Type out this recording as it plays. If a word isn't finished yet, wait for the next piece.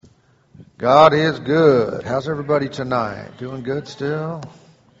God is good. How's everybody tonight? Doing good still?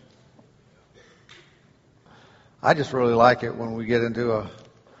 I just really like it when we get into a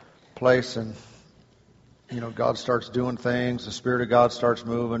place and, God starts doing things. The Spirit of God starts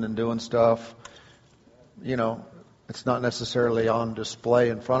moving and doing stuff. It's not necessarily on display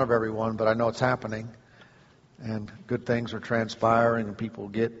in front of everyone, but I know it's happening. And good things are transpiring and people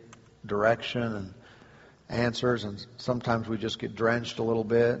get direction and answers. And sometimes we just get drenched a little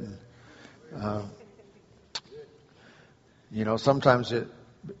bit. And, sometimes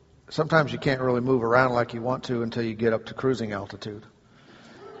you can't really move around like you want to until you get up to cruising altitude.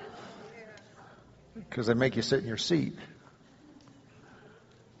 Because they make you sit in your seat.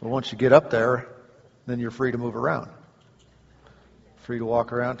 But once you get up there, then you're free to move around. Free to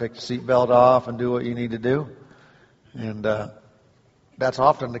walk around, take the seatbelt off and do what you need to do. And that's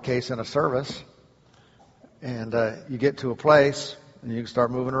often the case in a service. And you get to a place and you can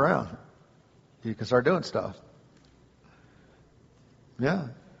start moving around. You can start doing stuff. Yeah.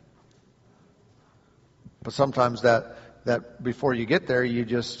 But sometimes that before you get there, you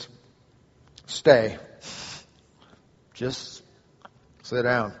just stay. Just sit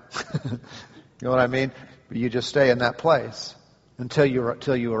down. You know what I mean? You just stay in that place until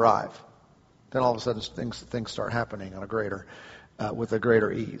you arrive. Then all of a sudden things start happening on with a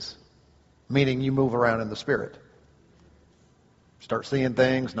greater ease. Meaning you move around in the Spirit. Start seeing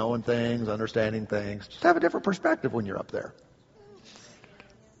things, knowing things, understanding things. Just have a different perspective when you're up there.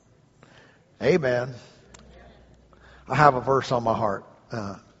 Amen. I have a verse on my heart.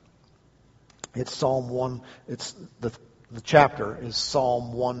 It's Psalm 1. It's the chapter is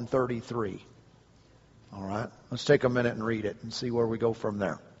Psalm 133. All right. Let's take a minute and read it and see where we go from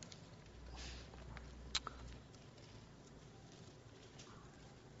there.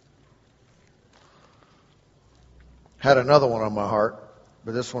 Had another one on my heart,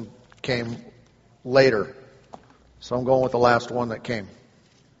 but this one came later. So I'm going with the last one that came.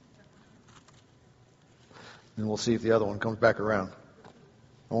 And we'll see if the other one comes back around.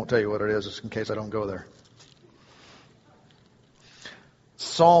 I won't tell you what it is just in case I don't go there.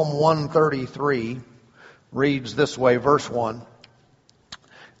 Psalm 133 reads this way, verse 1.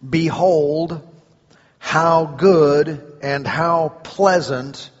 Behold, how good and how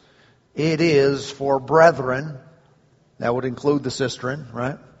pleasant it is for brethren. That would include the sistren,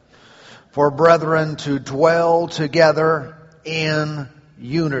 right? For brethren to dwell together in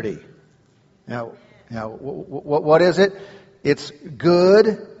unity. Now, what is it? It's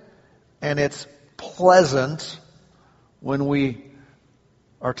good and it's pleasant when we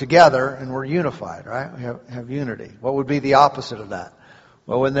are together and we're unified, right? We have unity. What would be the opposite of that?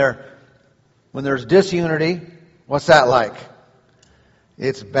 Well, when there's disunity, what's that like?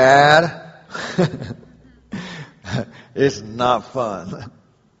 It's bad. It's not fun.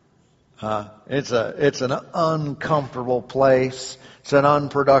 It's an uncomfortable place. It's an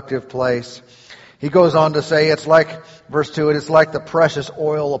unproductive place. He goes on to say, it's like, verse 2, it's like the precious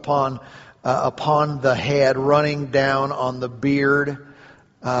oil upon the head running down on the beard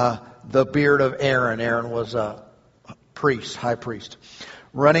of Aaron. Aaron was a priest, high priest.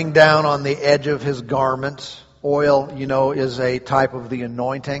 Running down on the edge of his garment. Oil, is a type of the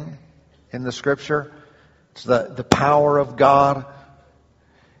anointing in the Scripture. It's the power of God.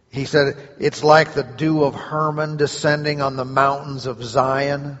 He said, it's like the dew of Hermon descending on the mountains of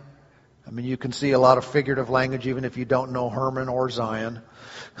Zion. I mean, you can see a lot of figurative language even if you don't know Hermon or Zion.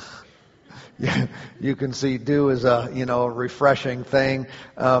 You can see dew is a refreshing thing.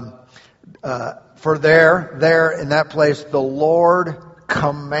 For there in that place, the Lord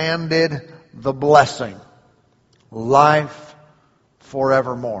commanded the blessing, life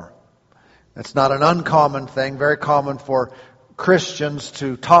forevermore. It's not an uncommon thing, very common for Christians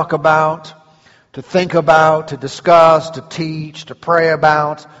to talk about, to think about, to discuss, to teach, to pray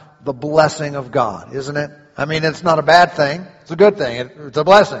about the blessing of God, isn't it? I mean, it's not a bad thing. It's a good thing. It's a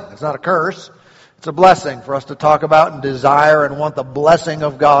blessing. It's not a curse. It's a blessing for us to talk about and desire and want the blessing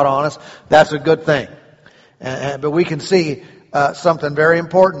of God on us. That's a good thing. But we can see something very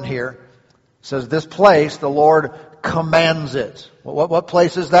important here. It says, this place, the Lord commands it. What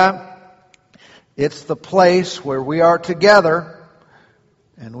place is that? It's the place where we are together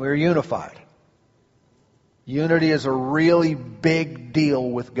and we're unified. Unity is a really big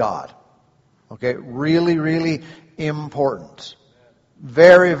deal with God. Okay? Really, really important.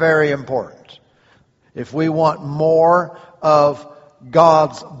 Very, very important. If we want more of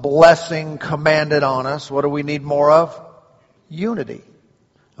God's blessing commanded on us, what do we need more of? Unity.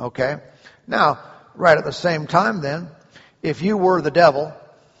 Okay? Now, right at the same time then, if you were the devil,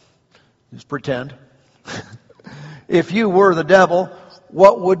 just pretend, if you were the devil,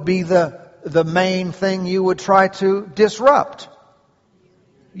 what would be the the main thing you would try to disrupt?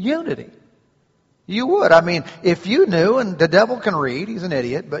 Unity. You would. I mean, if you knew, and the devil can read, he's an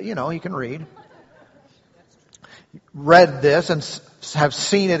idiot, but you know, he can read. Read this and have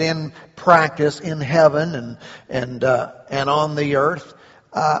seen it in practice in heaven and on the earth,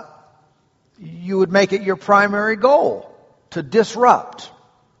 you would make it your primary goal to disrupt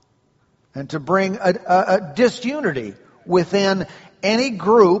and to bring a disunity within any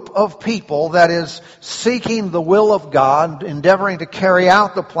group of people that is seeking the will of God, endeavoring to carry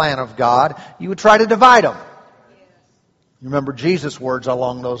out the plan of God. You would try to divide them. Remember Jesus' words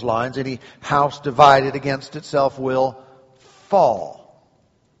along those lines, any house divided against itself will fall.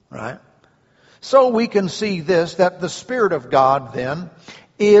 Right? So we can see this, that the Spirit of God then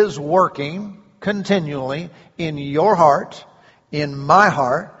is working continually in your heart, in my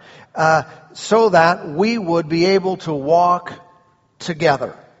heart, so that we would be able to walk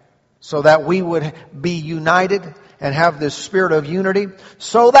together, so that we would be united and have this spirit of unity,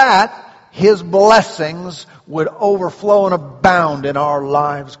 so that His blessings would overflow and abound in our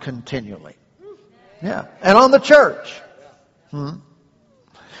lives continually. Yeah. And on the church.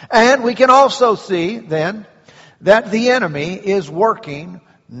 And we can also see then that the enemy is working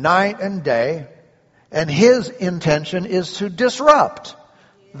night and day, and his intention is to disrupt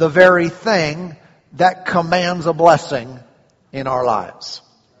the very thing that commands a blessing in our lives.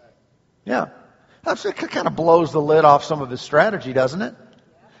 Yeah. It kind of blows the lid off some of his strategy, doesn't it?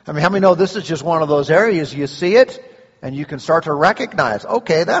 I mean, how many know this is just one of those areas you see it and you can start to recognize,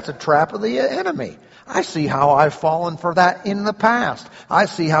 okay, that's a trap of the enemy. I see how I've fallen for that in the past. I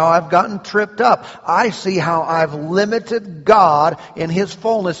see how I've gotten tripped up. I see how I've limited God in His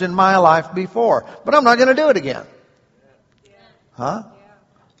fullness in my life before. But I'm not going to do it again. Huh?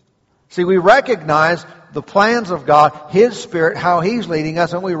 See, we recognize the plans of God, His Spirit, how He's leading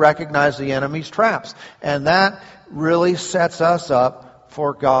us, and we recognize the enemy's traps. And that really sets us up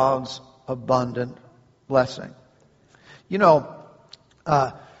for God's abundant blessing. You know,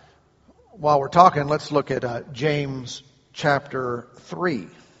 while we're talking, let's look at James chapter 3.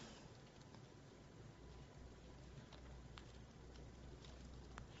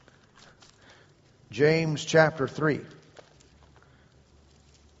 James chapter 3.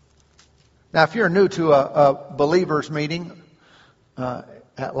 Now, if you're new to a believers meeting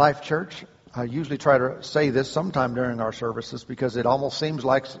at Life Church, I usually try to say this sometime during our services because it almost seems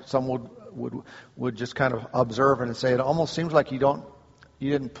like someone would just kind of observe and say, it almost seems like you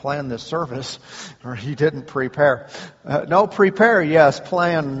didn't plan this service or you didn't prepare. No, prepare, yes.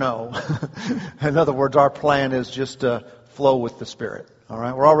 Plan, no. In other words, our plan is just to flow with the Spirit. All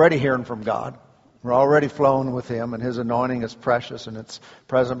right, we're already hearing from God. We're already flowing with Him, and His anointing is precious and it's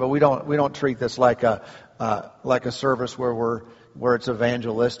present. But we don't treat this like a service where it's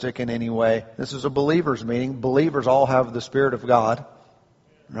evangelistic in any way. This is a believers meeting. Believers all have the Spirit of God,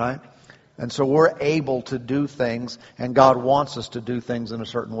 right? And so we're able to do things, and God wants us to do things in a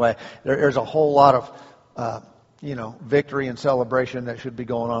certain way. There's a whole lot of victory and celebration that should be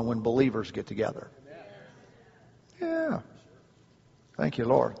going on when believers get together. Yeah. Thank you,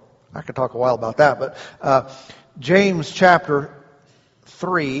 Lord. I could talk a while about that, but James chapter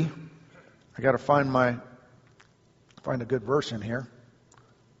 3. I got to find a good verse in here.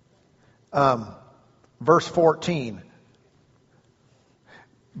 Verse 14.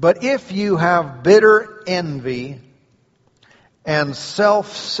 But if you have bitter envy and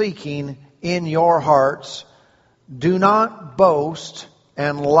self-seeking in your hearts, do not boast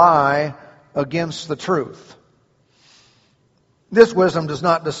and lie against the truth. This wisdom does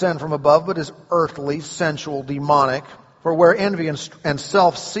not descend from above, but is earthly, sensual, demonic. For where envy and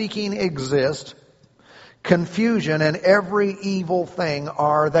self-seeking exist, confusion and every evil thing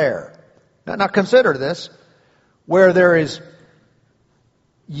are there. Now consider this. Where there is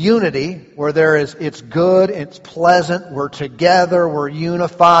unity, where it's good, it's pleasant, we're together, we're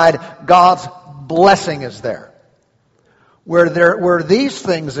unified, God's blessing is there. Where these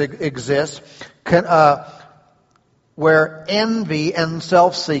things exist, where envy and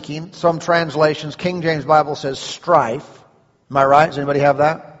self-seeking, some translations, King James Bible says strife. Am I right? Does anybody have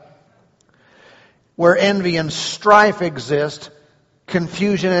that? Where envy and strife exist,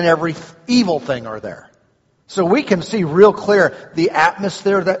 confusion and every evil thing are there. So we can see real clear the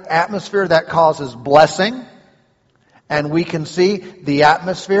atmosphere that causes blessing, and we can see the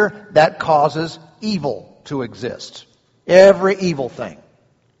atmosphere that causes evil to exist. Every evil thing.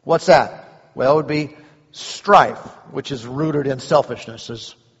 What's that? Well, it would be strife, which is rooted in selfishness,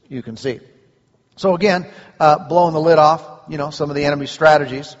 as you can see. So again, blowing the lid off, some of the enemy's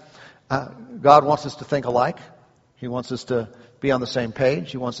strategies. God wants us to think alike. He wants us to be on the same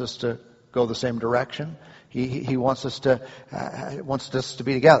page. He wants us to go the same direction. He wants us to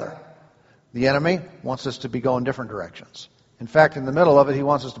be together. The enemy wants us to be going different directions. In fact, in the middle of it, he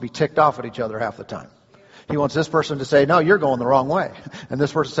wants us to be ticked off at each other half the time. He wants this person to say, no, you're going the wrong way. And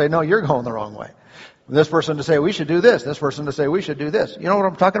this person to say, no, you're going the wrong way. And this person to say, we should do this. This person to say, we should do this. You know what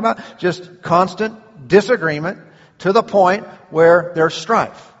I'm talking about? Just constant disagreement to the point where there's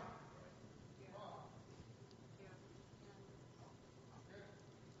strife.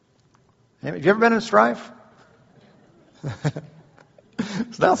 Have you ever been in strife?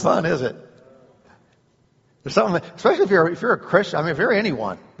 It's not fun, is it? There's something, especially if you're a Christian. I mean, if you're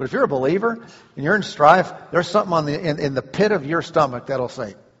anyone, but if you're a believer and you're in strife, there's something in the pit of your stomach that'll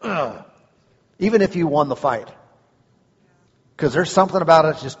say, ugh, even if you won the fight, because there's something about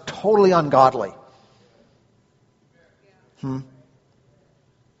it that's just totally ungodly. But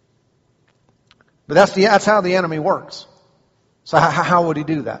that's how the enemy works. So how would he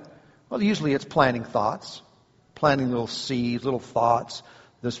do that? Well, usually it's planting thoughts, planting little seeds, little thoughts.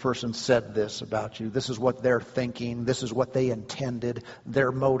 This person said this about you. This is what they're thinking. This is what they intended.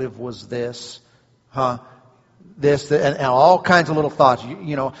 Their motive was this. This, and all kinds of little thoughts.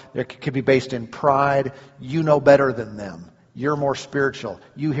 You know, they could be based in pride. You know better than them. You're more spiritual.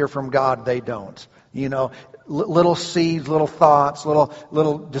 You hear from God, they don't. You know, little seeds, little thoughts,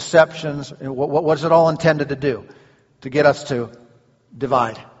 little deceptions. What is it all intended to do? To get us to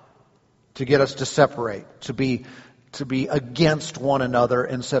divide. To get us to separate. To be against one another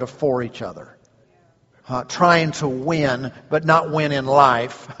instead of for each other. Trying to win, but not win in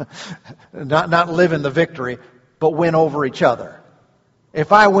life. not live in the victory, but win over each other.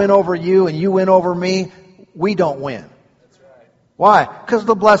 If I win over you and you win over me, we don't win. Why? Because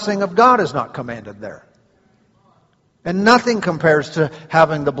the blessing of God is not commanded there. And nothing compares to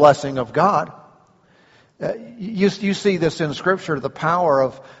having the blessing of God. You see this in Scripture, the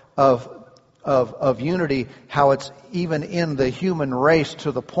power of unity, how it's even in the human race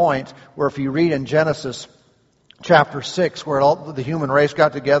to the point where if you read in Genesis chapter 6, where the human race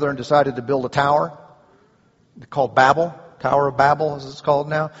got together and decided to build a tower called Babel, Tower of Babel as it's called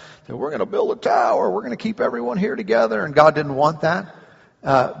now. So we're going to build a tower, we're going to keep everyone here together, and God didn't want that.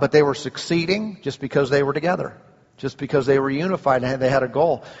 But they were succeeding just because they were together, just because they were unified and they had a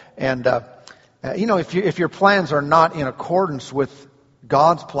goal. And if your plans are not in accordance with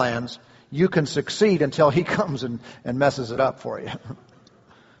God's plans, you can succeed until He comes and messes it up for you.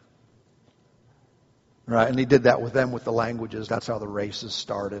 Right? And He did that with them with the languages. That's how the races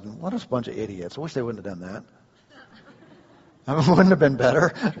started. And what a bunch of idiots. I wish they wouldn't have done that. I mean, wouldn't have been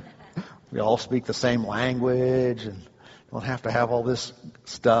better. We all speak the same language and don't have to have all this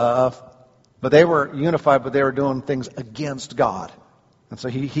stuff. But they were unified, but they were doing things against God. And so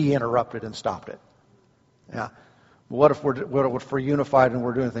He interrupted and stopped it. Yeah. What if we're unified and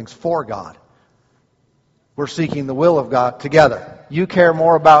we're doing things for God? We're seeking the will of God together. You care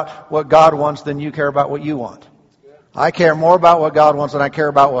more about what God wants than you care about what you want. I care more about what God wants than I care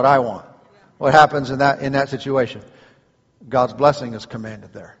about what I want. What happens in that situation? God's blessing is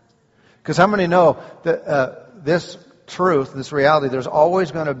commanded there. Because how many know that this truth, this reality, there's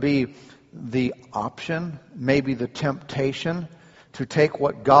always going to be the option, maybe the temptation, to take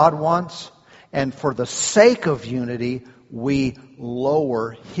what God wants, and for the sake of unity, we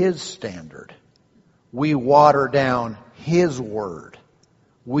lower His standard. We water down His word.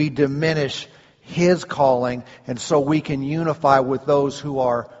 We diminish His calling, and so we can unify with those who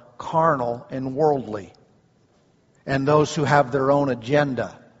are carnal and worldly, and those who have their own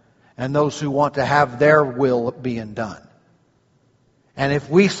agenda, and those who want to have their will being done. And if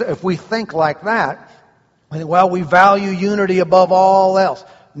we think like that, well, we value unity above all else.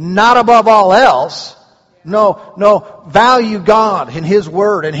 Not above all else. No, value God and His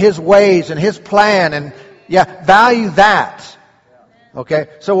Word and His ways and His plan, and value that. Okay?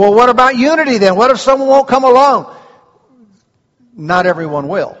 So, well, what about unity then? What if someone won't come along? Not everyone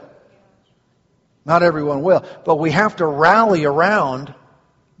will. Not everyone will. But we have to rally around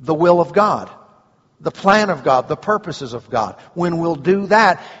the will of God, the plan of God, the purposes of God. When we'll do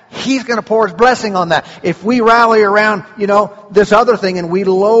that, He's going to pour His blessing on that. If we rally around, this other thing and we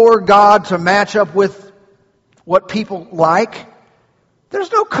lower God to match up with what people like,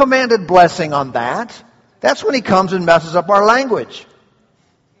 there's no commanded blessing on that. That's when He comes and messes up our language.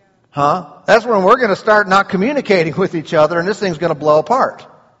 That's when we're going to start not communicating with each other and this thing's going to blow apart.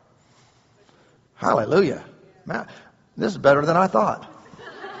 Hallelujah. Man, this is better than I thought.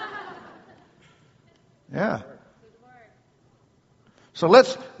 Yeah. So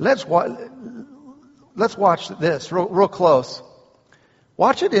let's watch this real close.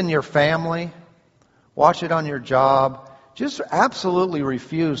 Watch it in your family. Watch it on your job. just absolutely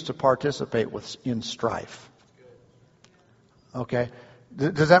refuse to participate in strife. Okay?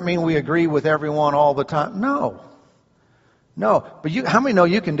 Does that mean we agree with everyone all the time? No. No. But how many know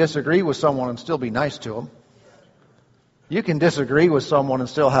you can disagree with someone and still be nice to them? You can disagree with someone and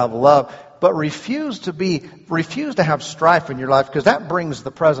still have love, but refuse to have strife in your life, because that brings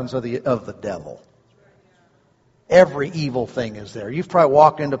the presence of the devil. Every evil thing is there. You've probably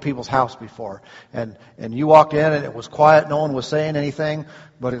walked into people's house before, and you walked in and it was quiet, no one was saying anything,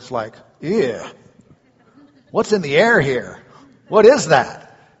 but it's like, yeah, what's in the air here? What is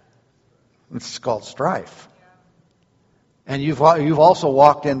that? It's called strife. And you've also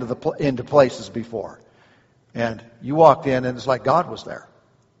walked into places before, and you walked in and it's like God was there.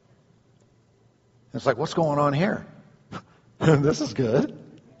 It's like, what's going on here? This is good.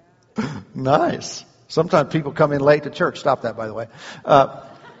 Nice. Sometimes people come in late to church. Stop that, by the way.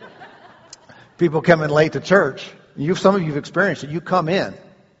 People come in late to church. Some of you have experienced it. You come in,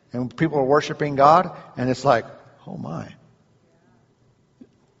 and people are worshiping God, and it's like, oh my,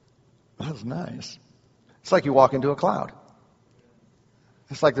 that's nice. It's like you walk into a cloud.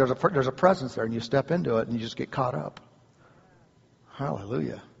 It's like there's a presence there, and you step into it, and you just get caught up.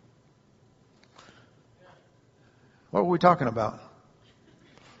 Hallelujah. What were we talking about?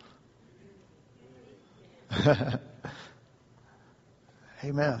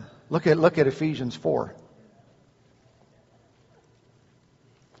 Amen. Look at Ephesians 4.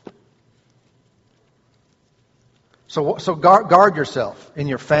 So guard yourself in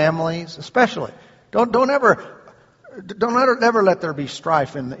your families, especially. Don't ever let there be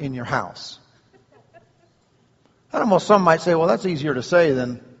strife in your house. I don't know, some might say, well, that's easier to say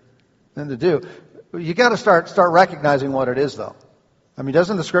than to do. You got to start recognizing what it is, though. I mean,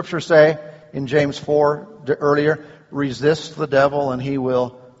 doesn't the Scripture say in James 4 earlier, resist the devil and he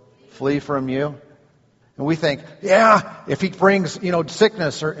will flee from you? And we think, yeah, if he brings,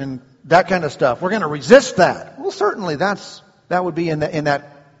 sickness and that kind of stuff, we're going to resist that. Well, certainly that would be in that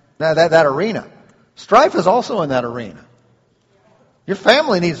arena. Strife is also in that arena. Your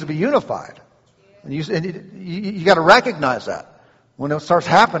family needs to be unified. And you got to recognize that. When it starts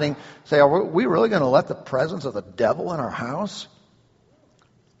happening, say, are we really going to let the presence of the devil in our house?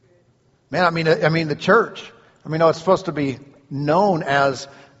 Man, I mean the church. It's supposed to be known as,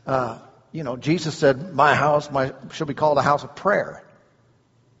 Jesus said, my house shall be called a house of prayer.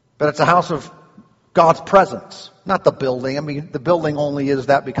 But it's a house of God's presence, not the building. I mean, the building only is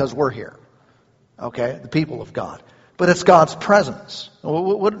that because we're here. Okay? The people of God. But it's God's presence.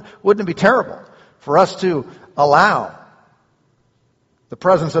 Wouldn't it be terrible for us to allow the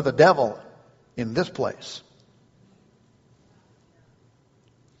presence of the devil in this place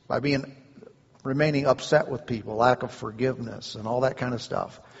by remaining upset with people, lack of forgiveness, and all that kind of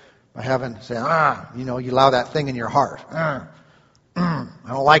stuff? By you allow that thing in your heart. I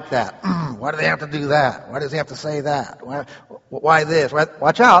don't like that. Why do they have to do that? Why does he have to say that? Why this?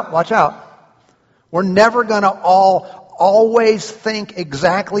 Watch out. We're never going to always think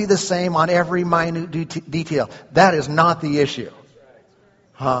exactly the same on every minute detail. That is not the issue.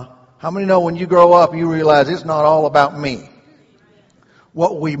 Huh? How many know when you grow up, you realize it's not all about me?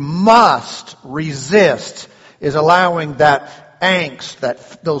 What we must resist is allowing that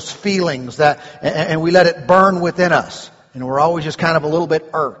angst, those feelings, and we let it burn within us. And we're always just kind of a little bit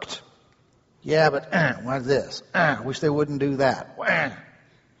irked. Yeah, but why this? I wish they wouldn't do that.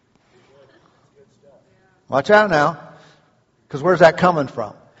 Watch out now. Because where's that coming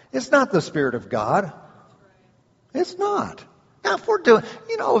from? It's not the Spirit of God. It's not. Now,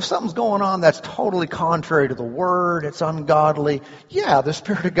 if something's going on that's totally contrary to the Word, it's ungodly, the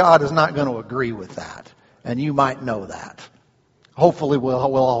Spirit of God is not going to agree with that. And you might know that. Hopefully we'll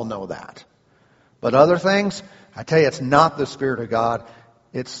all know that. But other things, I tell you, it's not the Spirit of God.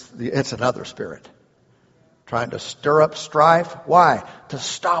 It's another spirit. Trying to stir up strife. Why? To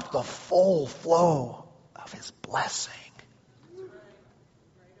stop the full flow of His blessing.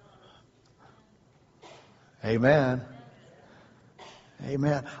 Amen.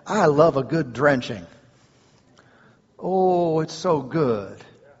 Amen. I love a good drenching. Oh, it's so good.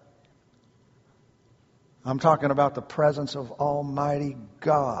 I'm talking about the presence of Almighty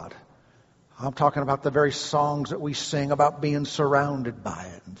God. I'm talking about the very songs that we sing about being surrounded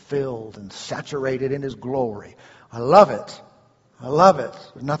by it and filled and saturated in His glory. I love it. I love it.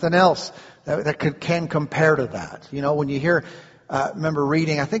 There's nothing else that can compare to that. When you hear, remember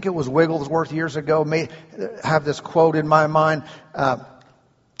reading, I think it was Wigglesworth years ago, have this quote in my mind,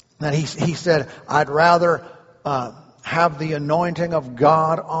 that he said, I'd rather have the anointing of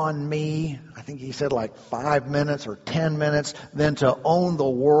God on me, I think he said like 5 minutes or 10 minutes, than to own the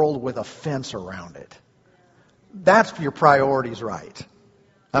world with a fence around it. that's your priorities right.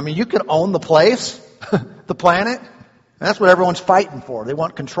 I mean, you could own the place, the planet. That's what everyone's fighting for. They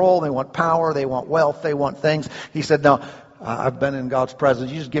want control, they want power, they want wealth, they want things. He said, no, I've been in God's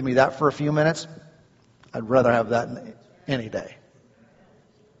presence. You just give me that for a few minutes. I'd rather have that any day.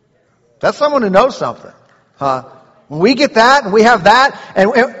 That's someone who knows something. When we get that and we have that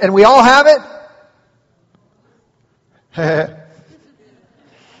and we all have it.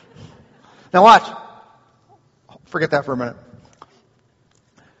 Now watch. Forget that for a minute.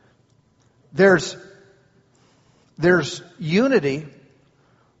 There's unity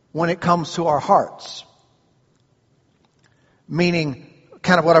when it comes to our hearts. Meaning,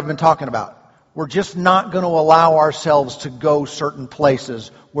 kind of what I've been talking about. We're just not going to allow ourselves to go certain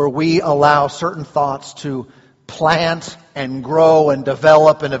places where we allow certain thoughts to plant and grow and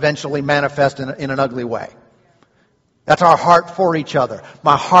develop and eventually manifest in an ugly way. That's our heart for each other.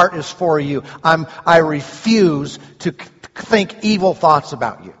 My heart is for you. I refuse to think evil thoughts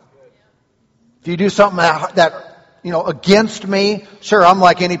about you. If you do something that against me, sure, I'm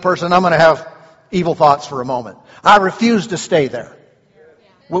like any person. I'm going to have evil thoughts for a moment. I refuse to stay there.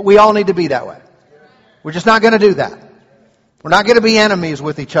 We all need to be that way. We're just not going to do that. We're not going to be enemies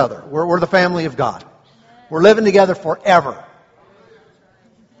with each other. We're the family of God. We're living together forever.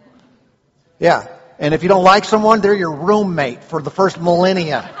 Yeah. And if you don't like someone, they're your roommate for the first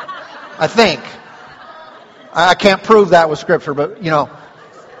millennia. I think. I can't prove that with Scripture, but,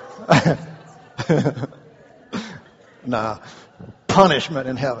 nah. Punishment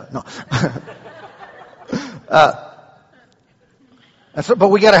in heaven. No. But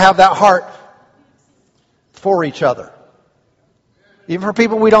we got to have that heart for each other. Even for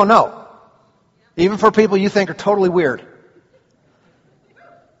people we don't know. Even for people you think are totally weird.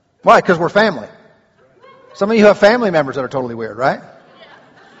 Why? Because we're family. Some of you have family members that are totally weird, right?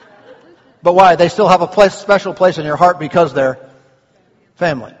 But why? They still have a special place in your heart because they're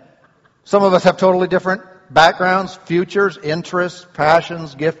family. Some of us have totally different backgrounds, futures, interests,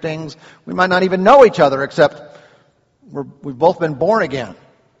 passions, giftings. We might not even know each other except we've both been born again.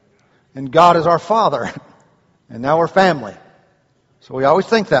 And God is our Father. And now we're family. So we always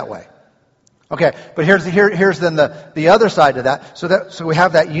think that way. Okay, but here's then the other side to that. So we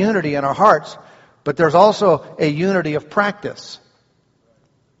have that unity in our hearts, but there's also a unity of practice.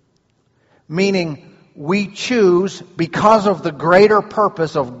 Meaning we choose, because of the greater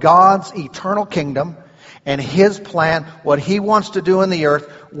purpose of God's eternal kingdom and His plan, what He wants to do in the earth,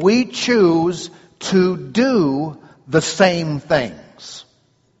 we choose to do the same things.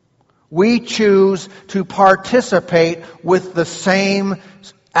 We choose to participate with the same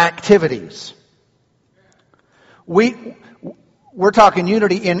activities. We're talking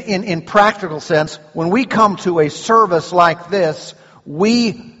unity in practical sense. When we come to a service like this,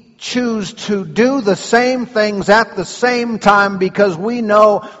 we choose to do the same things at the same time because we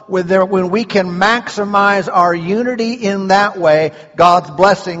know when we can maximize our unity in that way, God's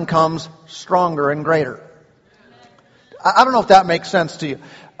blessing comes stronger and greater. I don't know if that makes sense to you.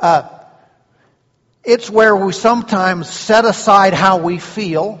 It's where we sometimes set aside how we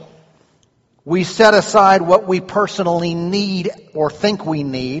feel. We set aside what we personally need or think we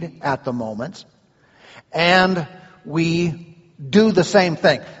need at the moment. And we do the same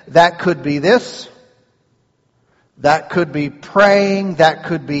thing. That could be this. That could be praying. That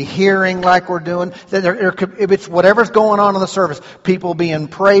could be hearing like we're doing. If it's whatever's going on in the service, people being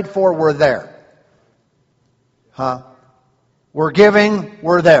prayed for, we're there. We're giving,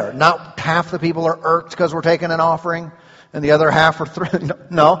 we're there. Not half the people are irked because we're taking an offering and the other half are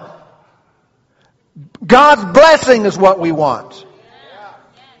no. God's blessing is what we want.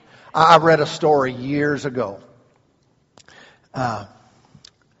 I read a story years ago. And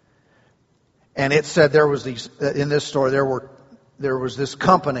it said there was in this story there was this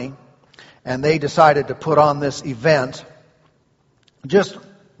company and they decided to put on this event just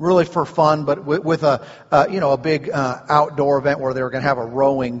really for fun, but with a big outdoor event where they were going to have a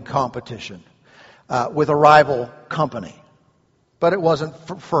rowing competition with a rival company. But it wasn't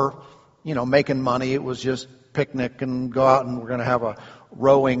for making money. It was just picnic and go out and we're going to have a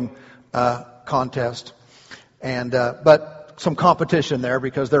rowing contest. And but some competition there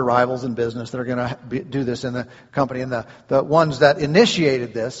because they're rivals in business. They're going to do this in the company. And the ones that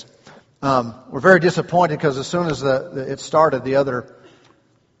initiated this were very disappointed because as soon as it started, the other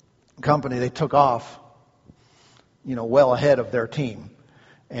company, they took off, well ahead of their team.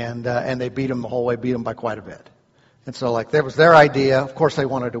 And they beat them the whole way, beat them by quite a bit. And so that was their idea. Of course they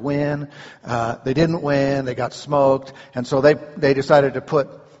wanted to win. They didn't win. They got smoked. And so they decided to put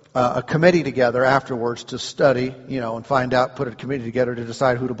a committee together afterwards to study, and find out, put a committee together to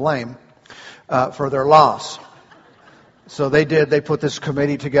decide who to blame for their loss. So they did. They put this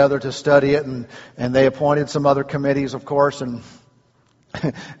committee together to study it, and they appointed some other committees, of course, and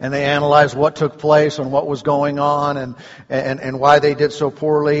they analyzed what took place and what was going on and why they did so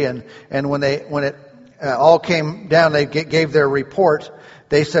poorly. And when it all came down, they gave their report.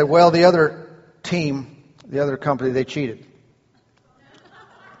 They said, well, the other team, the other company, they cheated.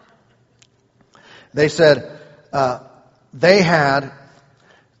 They said they had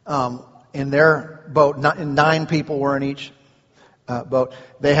in their boat, 9 people were in each boat.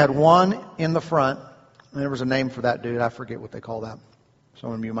 They had one in the front. And there was a name for that dude. I forget what they call that.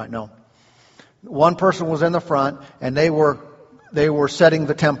 Some of you might know. One person was in the front, and they were setting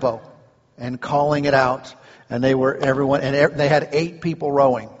the tempo and calling it out. And they had 8 people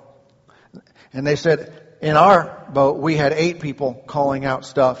rowing. And they said, in our boat, we had 8 people calling out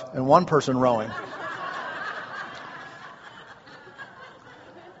stuff and 1 person rowing.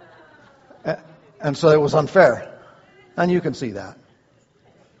 And so it was unfair. And you can see that.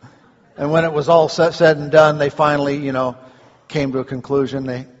 And when it was all said and done, they finally, came to a conclusion.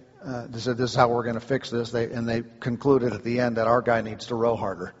 They said, this is how we're going to fix this. And they concluded at the end that our guy needs to row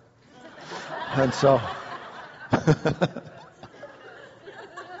harder. And so...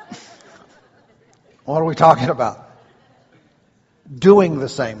 what are we talking about? Doing the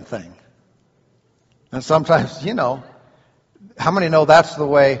same thing. And sometimes, how many know that's the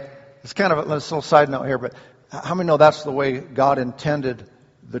way, it's kind of a little side note here, but how many know that's the way God intended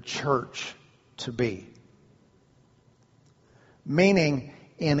the church to be? Meaning,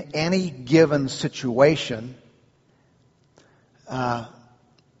 in any given situation, there's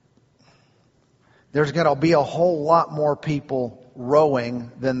going to be a whole lot more people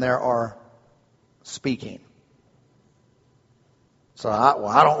rowing than there are speaking. So,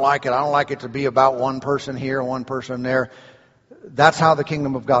 I don't like it. I don't like it to be about one person here and one person there. That's how the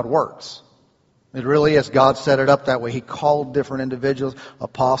kingdom of God works. It really is. God set it up that way. He called different individuals,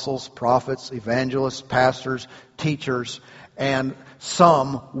 apostles, prophets, evangelists, pastors, teachers, and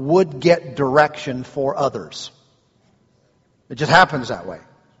some would get direction for others. It just happens that way.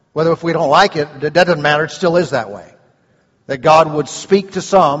 Whether if we don't like it, that doesn't matter. It still is that way. That God would speak to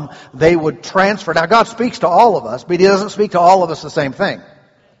some, they would transfer. Now, God speaks to all of us, but He doesn't speak to all of us the same thing.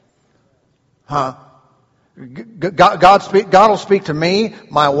 God will speak to me,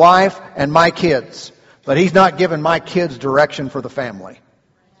 my wife, and my kids. But He's not giving my kids direction for the family.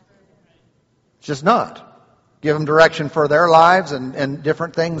 It's just not. Give them direction for their lives and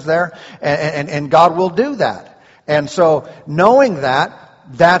different things there. And God will do that. And so, knowing that,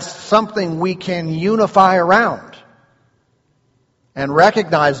 that's something we can unify around. And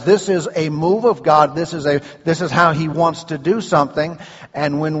recognize this is a move of God. This is how He wants to do something.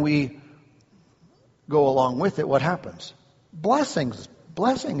 And when we go along with it, what happens? Blessing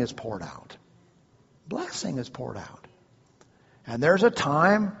is poured out. Blessing is poured out. And there's a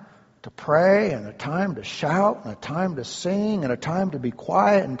time to pray, and a time to shout, and a time to sing, and a time to be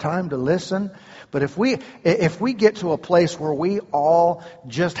quiet, and time to listen. But if we get to a place where we all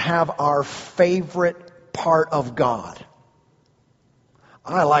just have our favorite part of God,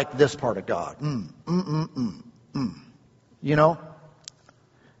 I like this part of God.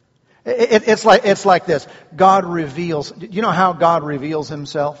 It's like this. God reveals. You know how God reveals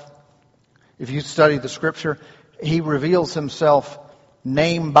Himself? If you study the Scripture, He reveals Himself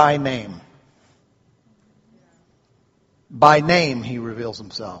name by name. By name He reveals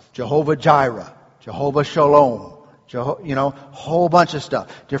Himself. Jehovah Jireh, Jehovah Shalom, whole bunch of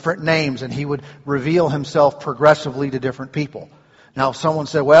stuff. Different names, and He would reveal Himself progressively to different people. Now, if someone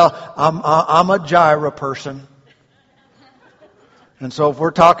said, well, I'm a Jireh person. And so if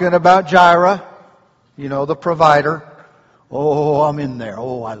we're talking about Jireh, the provider, oh, I'm in there.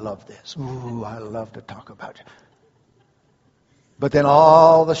 Oh, I love this. Ooh, I love to talk about it. But then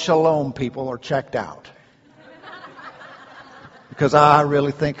all the Shalom people are checked out. Because I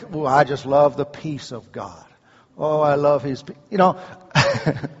really think, I just love the peace of God. Oh, I love His peace.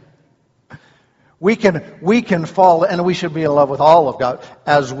 We can fall, and we should be in love with all of God,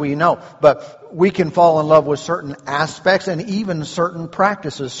 as we know. But we can fall in love with certain aspects and even certain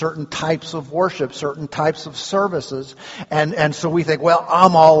practices, certain types of worship, certain types of services. And so we think, well,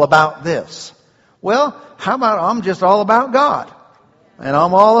 I'm all about this. Well, how about I'm just all about God? And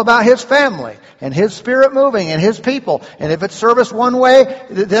I'm all about His family and His Spirit moving and His people. And if it's service one way,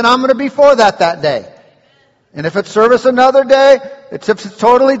 then I'm going to be for that day. And if it's service another day, if it's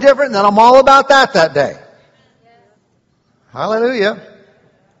totally different, then I'm all about that day. Hallelujah.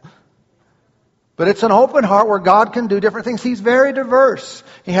 But it's an open heart where God can do different things. He's very diverse.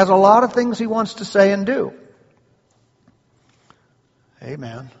 He has a lot of things He wants to say and do.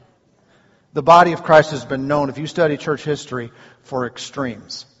 Amen. The body of Christ has been known, if you study church history, for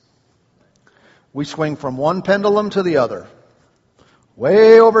extremes. We swing from one pendulum to the other.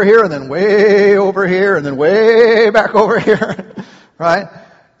 Way over here, and then way over here, and then way back over here. Right?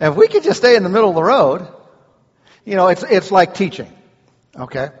 And if we could just stay in the middle of the road, it's like teaching.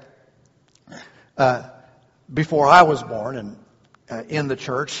 Okay? Before I was born, and in the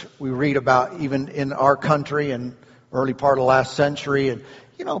church, we read about even in our country and early part of last century, and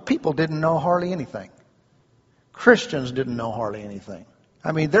people didn't know hardly anything. Christians didn't know hardly anything.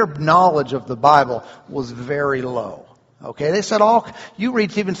 I mean, their knowledge of the Bible was very low. Okay, they said you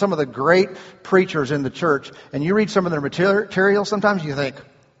read even some of the great preachers in the church, and you read some of their material, sometimes you think,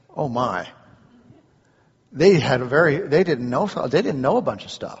 oh my. They didn't know a bunch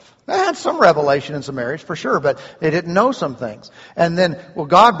of stuff. They had some revelation in some areas, for sure, but they didn't know some things. And then,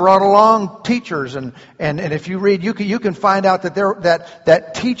 God brought along teachers, and if you read, you can find out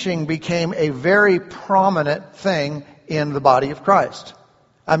that teaching became a very prominent thing in the body of Christ.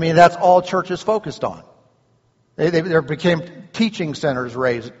 I mean, that's all churches focused on. There became teaching centers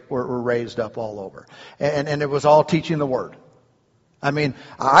were raised up all over, and it was all teaching the Word. I mean,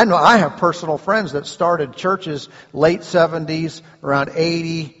 I know I have personal friends that started churches late 70s, around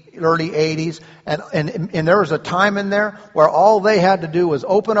 80, early 80s, and there was a time in there where all they had to do was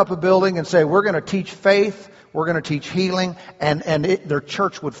open up a building and say, we're going to teach faith, we're going to teach healing, and their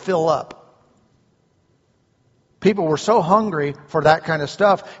church would fill up. People were so hungry for that kind of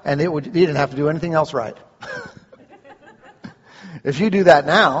stuff, and they didn't have to do anything else right. If you do that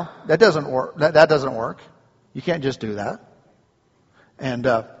now, that doesn't work. That doesn't work. You can't just do that. And,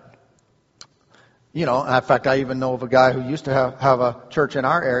 in fact, I even know of a guy who used to have a church in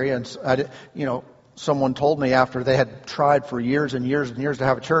our area, and someone told me after they had tried for years and years and years to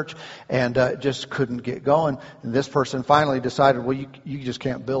have a church and just couldn't get going. And this person finally decided, well, you just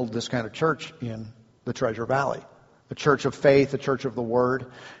can't build this kind of church in the Treasure Valley, a church of faith, a church of the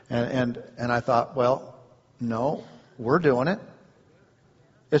Word. And I thought, well, no, we're doing it.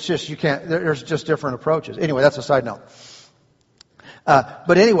 It's just you can't. There's just different approaches. Anyway, that's a side note.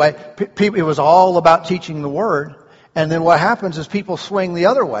 But anyway, it was all about teaching the Word. And then what happens is people swing the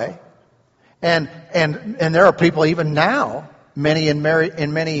other way. And there are people even now, in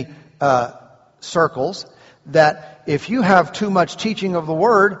many circles, that if you have too much teaching of the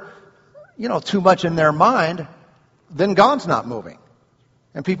Word, too much in their mind, then God's not moving.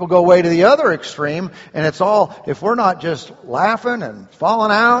 And people go way to the other extreme, and it's all, if we're not just laughing and falling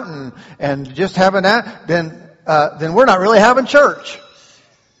out and just having that, then we're not really having church.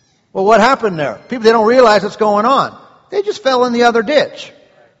 Well, what happened there? People, they don't realize what's going on. They just fell in the other ditch.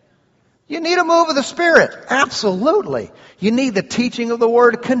 You need a move of the Spirit. Absolutely. You need the teaching of the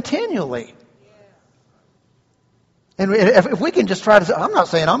Word continually. And if we can just try to, I'm not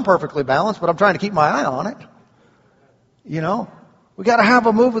saying I'm perfectly balanced, but I'm trying to keep my eye on it. We got to have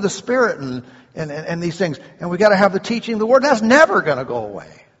a move of the Spirit and these things. And we got to have the teaching of the Word. That's never going to go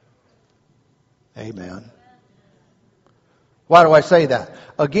away. Amen. Why do I say that?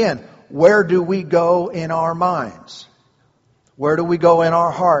 Again, where do we go in our minds? Where do we go in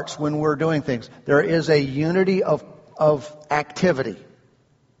our hearts when we're doing things? There is a unity of activity.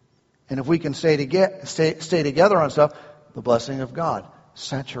 And if we can stay together on stuff, the blessing of God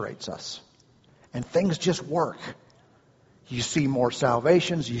saturates us. And things just work. You see more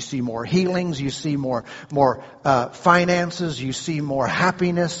salvations, you see more healings, you see more finances, you see more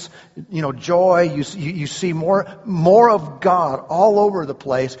happiness, joy. You see more of God all over the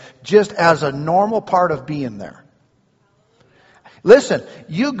place, just as a normal part of being there. Listen,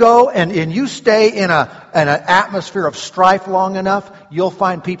 you go and you stay in an atmosphere of strife long enough, you'll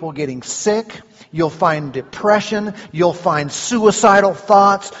find people getting sick. You'll find depression. You'll find suicidal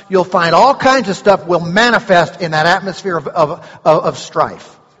thoughts. You'll find all kinds of stuff will manifest in that atmosphere of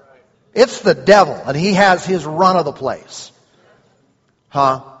strife. It's the devil, and he has his run of the place.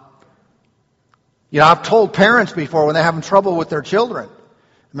 I've told parents before when they're having trouble with their children.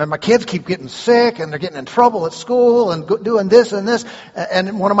 My kids keep getting sick, and they're getting in trouble at school and doing this and this.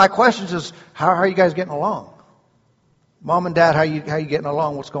 And one of my questions is, how are you guys getting along? Mom and Dad, how you getting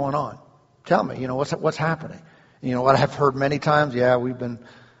along? What's going on? Tell me, what's happening? What I've heard many times, we've been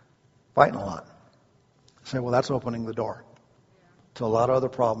fighting a lot. I say, well, that's opening the door to a lot of other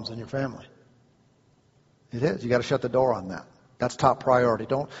problems in your family. It is. You got to shut the door on that. That's top priority.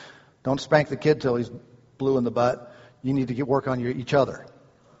 Don't spank the kid till he's blue in the butt. You need to work on each other.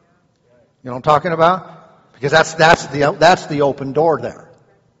 You know what I'm talking about? Because that's the open door there.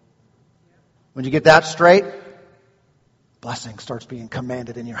 When you get that straight, blessing starts being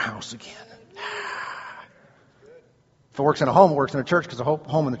commanded in your house again. If it works in a home, it works in a church, because the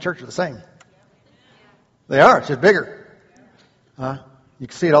home and the church are the same. They are. It's just bigger. You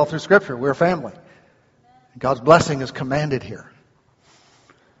can see it all through Scripture. We're a family. God's blessing is commanded here.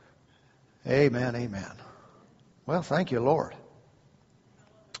 Amen, amen. Well, thank you, Lord.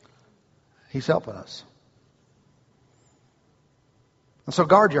 He's helping us. And so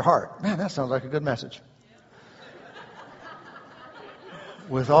guard your heart. Man, that sounds like a good message.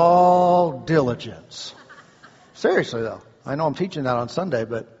 With all diligence. Seriously, though. I know I'm teaching that on Sunday,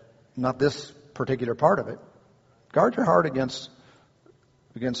 but not this particular part of it. Guard your heart against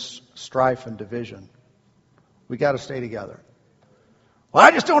strife and division. We got to stay together. Well,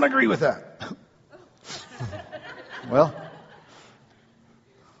 I just don't agree with that. Well,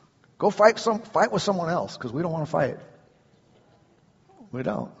 go fight with someone else, because we don't want to fight. We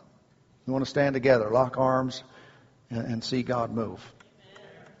don't. We want to stand together, lock arms, and see God move.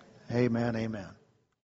 Amen, amen.